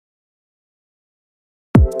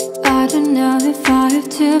I don't know if I have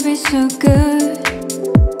to be so good.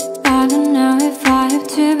 I don't know if I have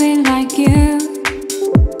to be like you.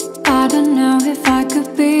 I don't know if I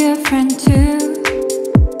could be a friend too.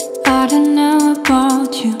 I don't know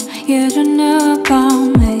about you, you don't know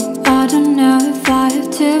about me. I don't know if I have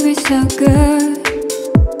to be so good.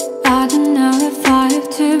 I don't know if I have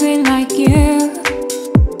to be like you.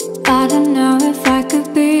 I don't know if I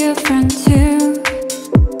could be a friend too.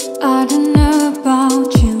 I don't know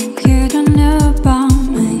about you, you don't know about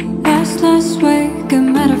me. Last week I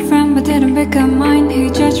met a friend but didn't pick up mine. He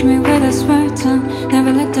judged me with a smirk and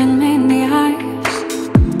never looked at me in the eyes.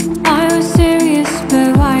 I was serious,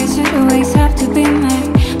 but why does it always have to be me?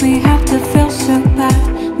 We have to feel so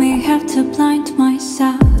bad, we have to blind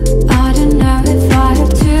myself. I don't know if I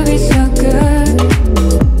have to be so good.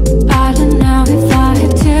 I don't know if I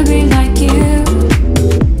have to be like you.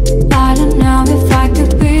 I don't know if I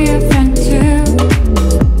could be a friend too.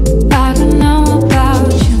 I don't know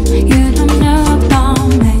about you, you don't know about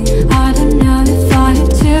me. I don't know if I have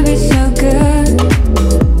to be so good.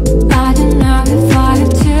 I don't know if I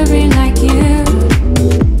have to be like you.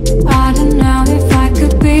 I don't know if I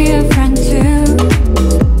could be a friend too.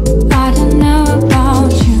 I don't know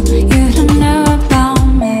about you, you don't know about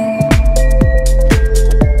me.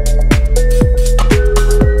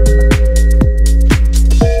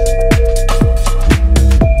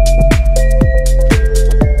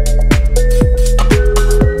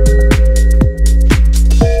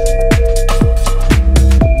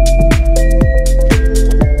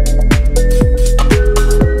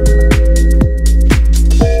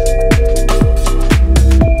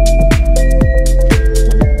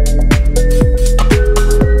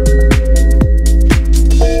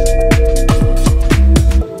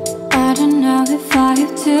 I don't know if I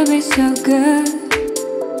have to be so good.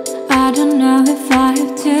 I don't know if I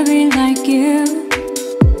have to be like you.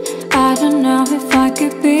 I don't know if I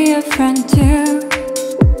could be a friend too.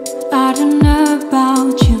 I don't know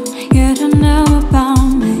about you, you don't know about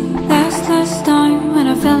me. Last time when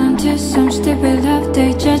I fell into some stupid love,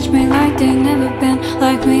 they judged me like they never been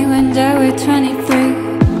like me when they were 23.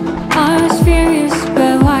 I was furious,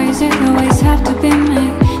 but why does it always have to be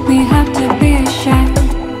me? We have to be ashamed,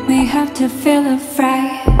 we have to feel afraid.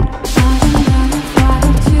 I don't know if I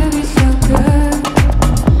have to be so good.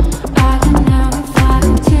 I don't know if I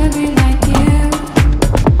have to be like you.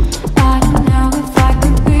 I don't know if I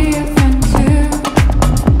could be a friend too.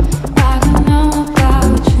 I don't know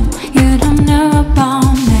about you, you don't know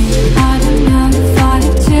about me. I don't know if I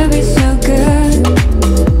have to be so good.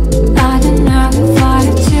 I don't know if I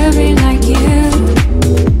have to be like you.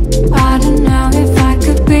 I don't know if I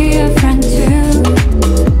could be a friend too.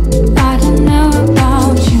 I don't know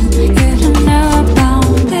about you, you don't know about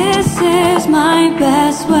me. This is my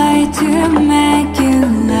best way to